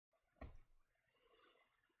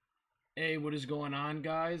Hey, what is going on,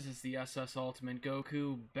 guys? It's the SS Ultimate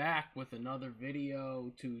Goku back with another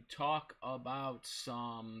video to talk about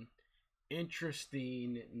some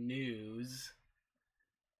interesting news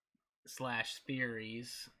slash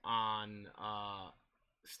theories on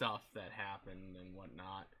stuff that happened and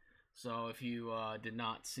whatnot. So if you did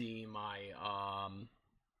not see my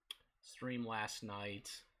stream last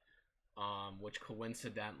night, which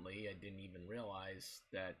coincidentally I didn't even realize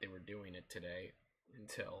that they were doing it today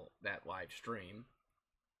until that live stream,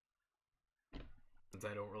 since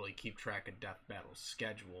I don't really keep track of Death Battle's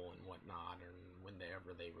schedule and whatnot, and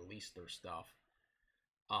whenever they release their stuff.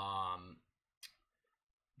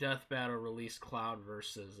 Death Battle released Cloud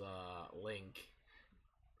versus Link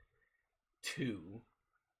 2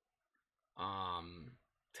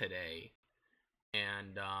 today,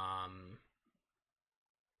 and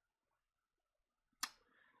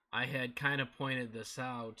I had kind of pointed this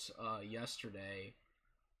out yesterday,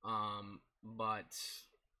 but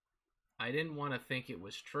I didn't want to think it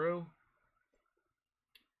was true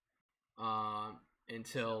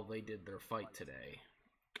until they did their fight today.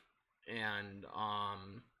 And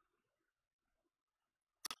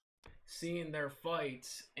seeing their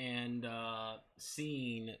fights and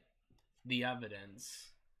seeing the evidence,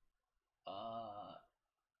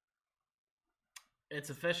 it's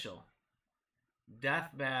official. Death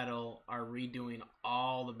Battle are redoing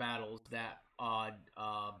all the battles that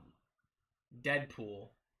Deadpool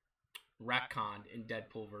retconned in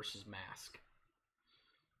Deadpool vs. Mask.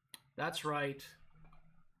 That's right.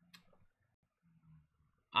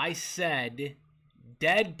 I said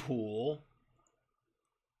Deadpool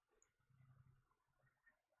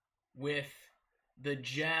with the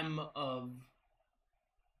gem of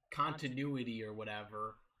continuity or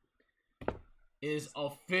whatever is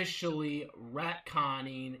officially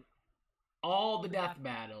retconning all the death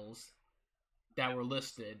battles that were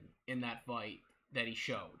listed in that fight that he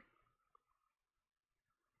showed.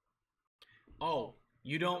 Oh,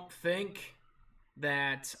 you don't think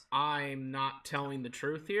that I'm not telling the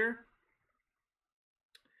truth here?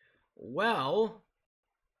 Well,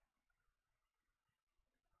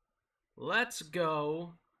 let's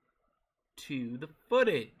go to the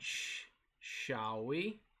footage, shall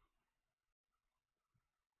we?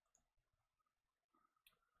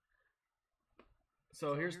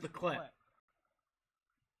 So here's the clip.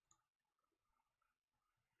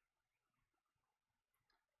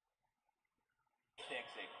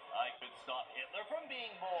 Fixing. I could stop Hitler from being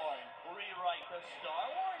born, rewrite the Star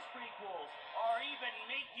Wars prequels, or even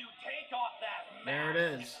make you take off that mask. There it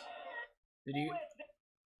is.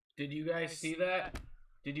 Did you guys see that?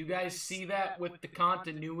 Did you guys see that with the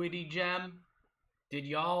continuity gem? Did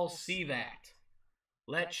y'all see that?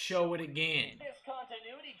 Let's show it again. This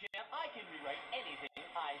continuity gem, I can rewrite anything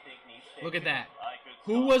I think needs fixing. Look at that.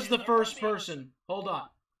 Who was the first person? Hold on.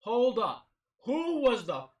 Hold up. Who was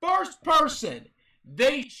the first person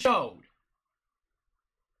they showed?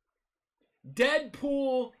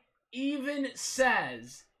 Deadpool even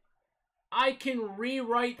says, I can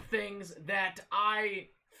rewrite things that I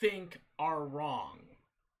think are wrong.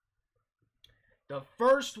 The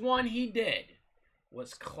first one he did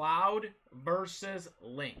was Cloud versus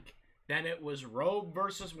Link. Then it was Rogue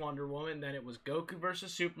versus Wonder Woman. Then it was Goku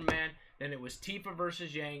versus Superman. Then it was Tifa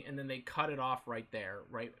versus Yang. And then they cut it off right there,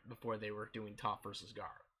 right before they were doing Toph versus Gar.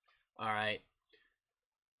 Alright.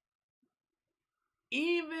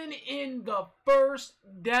 Even in the first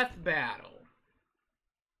death battle,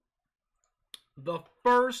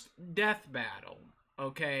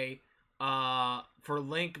 okay, for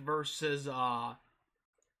Link versus,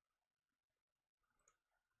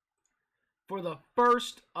 for the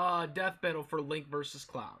first death battle for Link versus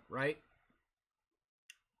Cloud, right?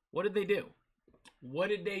 What did they do? What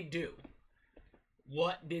did they do?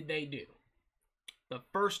 What did they do? The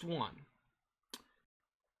first one,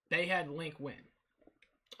 they had Link win.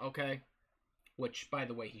 Okay? Which, by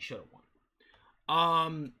the way, he should have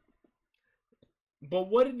won. But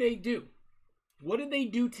what did they do? What did they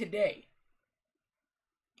do today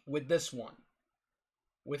with this one?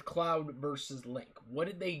 With Cloud versus Link. What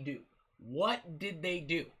did they do? What did they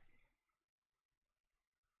do?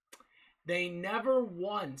 They never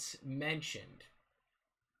once mentioned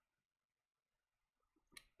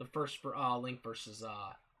the first for Link versus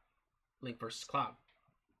Cloud.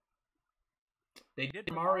 They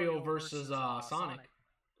did Mario versus Sonic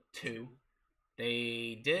 2.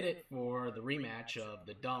 They did it for the rematch of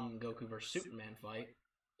the dumb Goku versus Superman fight.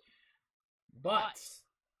 But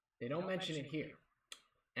they don't mention it here.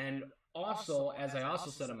 And also, as I also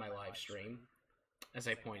said in my live stream, as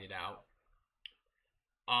I pointed out,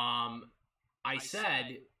 I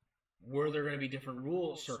said were there going to be different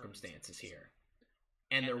rule circumstances here?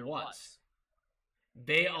 And there was.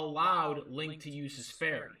 They allowed Link to use his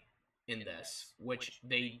fairy in this, which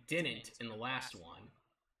they didn't in the last one.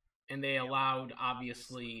 And they allowed,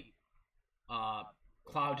 obviously,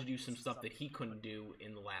 Cloud to do some stuff that he couldn't do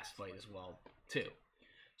in the last fight as well, too.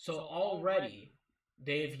 So already,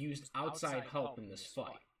 they've used outside help in this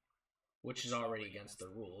fight, which is already against their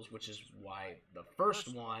rules, which is why the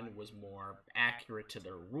first one was more accurate to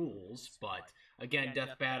their rules. But again,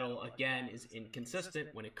 Death Battle, again, is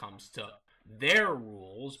inconsistent when it comes to their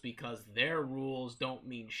rules, because their rules don't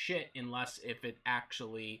mean shit unless if it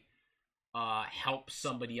actually helps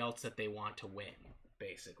somebody else that they want to win,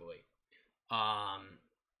 basically.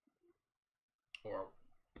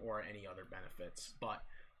 Or any other benefits. But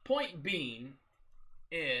point being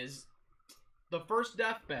is the first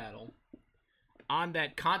Death Battle on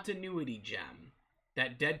that continuity gem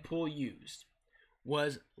that Deadpool used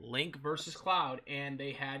was Link versus Cloud, and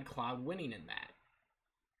they had Cloud winning in that.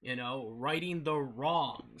 You know, righting the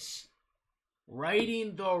wrongs.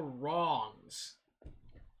 Righting the wrongs,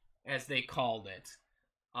 as they called it.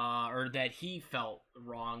 Or that he felt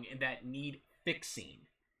wrong and that need fixing.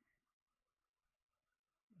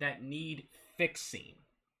 That need fixing.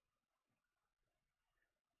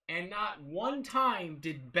 And not one time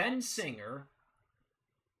did Ben Singer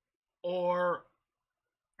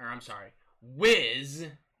Wiz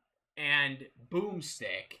and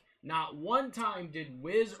Boomstick, not one time did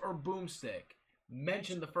Wiz or Boomstick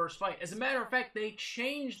mention the first fight. As a matter of fact, they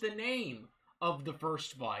changed the name of the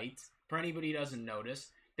first fight. For anybody who doesn't notice,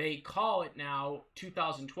 they call it now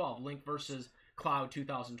 2012, Link versus Cloud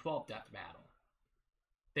 2012 Death Battle.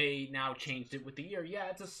 They now changed it with the year. Yeah,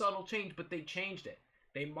 it's a subtle change, but they changed it.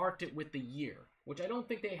 They marked it with the year, which I don't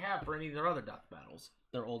think they have for any of their other Death Battles,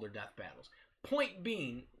 their older Death Battles. Point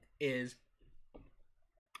being is,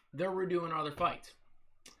 they're redoing other fights.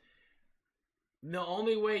 The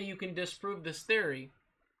only way you can disprove this theory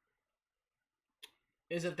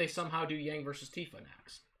is if they somehow do Yang versus Tifa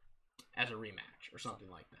next as a rematch or something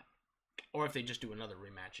like that. Or if they just do another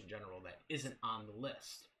rematch in general that isn't on the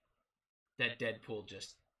list that Deadpool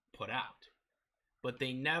just put out. But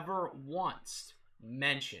they never once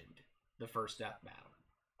mentioned the first Death Battle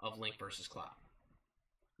of Link versus Cloud.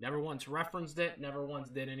 Never once referenced it, never once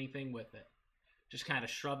did anything with it. Just kind of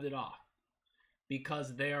shrugged it off.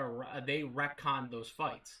 Because they retconned those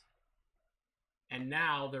fights. And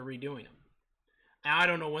now they're redoing them. I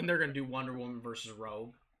don't know when they're going to do Wonder Woman versus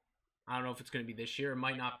Rogue. I don't know if it's going to be this year. It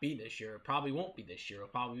might not be this year. It probably won't be this year. It'll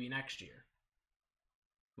probably be next year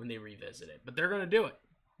when they revisit it. But they're going to do it.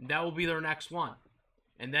 That will be their next one.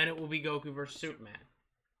 And then it will be Goku versus Superman.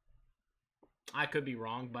 I could be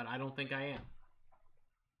wrong, but I don't think I am.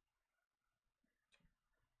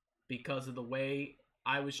 Because of the way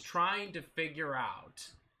I was trying to figure out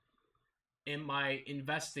in my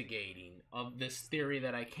investigating of this theory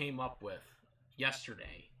that I came up with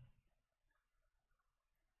yesterday,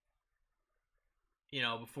 you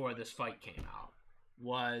know, before this fight came out,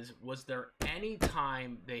 was there any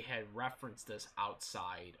time they had referenced this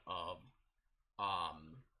outside of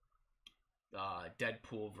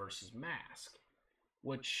Deadpool versus Mask?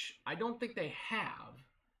 Which I don't think they have.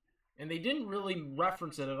 And they didn't really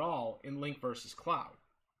reference it at all in Link versus Cloud.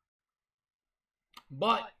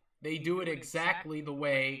 But they do it exactly the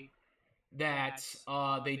way that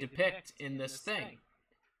they depict in this thing.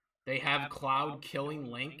 They have Cloud killing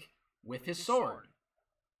Link with his sword.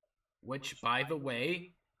 Which, by the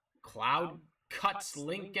way, Cloud cuts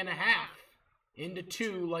Link in half into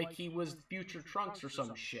two like he was Future Trunks or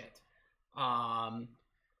some shit.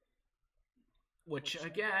 Which,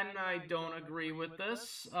 again, I don't agree with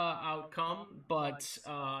this outcome, but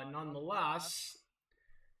nonetheless,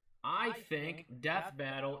 I think Death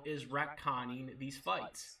Battle is retconning these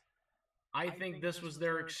fights. I think this was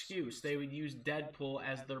their excuse. They would use Deadpool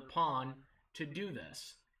as their pawn to do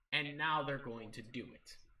this, and now they're going to do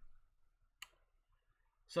it.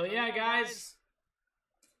 So yeah, guys,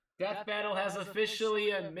 Death Battle has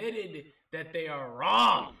officially admitted that they are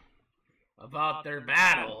wrong about their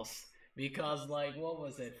battles. Because, like, what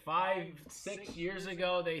was it, 5-6 years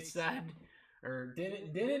ago they said, or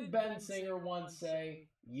didn't Ben Singer once say,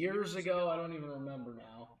 years ago, I don't even remember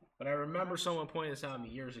now, but I remember someone pointing this out to me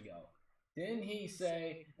years ago. Didn't he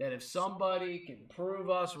say that if somebody can prove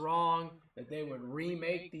us wrong, that they would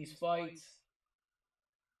remake these fights?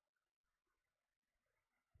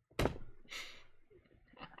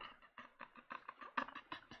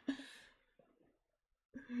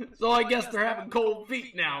 So I guess they're having cold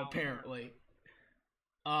feet now, apparently.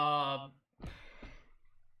 Oh,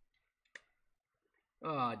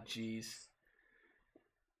 jeez.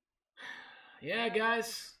 Yeah,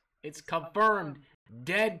 guys, it's confirmed.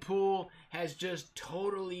 Deadpool has just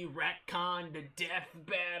totally retconned the Death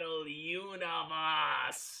Battle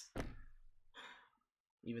universe.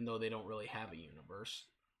 Even though they don't really have a universe.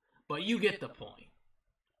 But you get the point.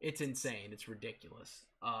 It's insane. It's ridiculous.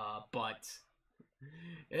 But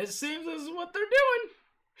it seems this is what they're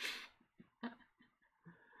doing.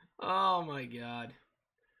 Oh my god.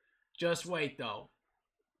 Just wait though.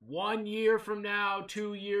 1 year from now,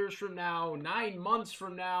 2 years from now, 9 months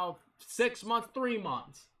from now, 6 months, 3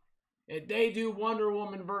 months. If they do Wonder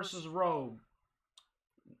Woman versus Rogue,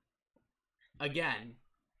 again,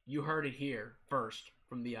 you heard it here first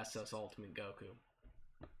from the SS Ultimate Goku.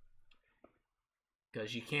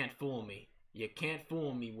 Because you can't fool me. You can't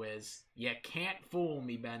fool me, Wiz. You can't fool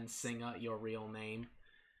me, Ben Singer, your real name.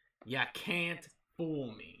 You can't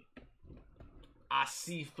fool me. I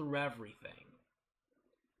see through everything.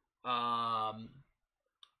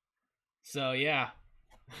 So yeah.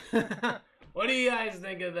 What do you guys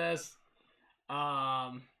think of this?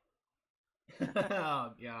 Oh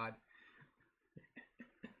god.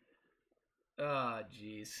 Oh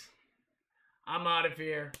jeez. I'm out of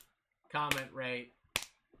here. Comment, rate.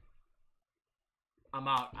 I'm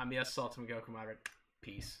out. I'm the Ultimate Goku.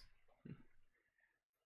 Peace.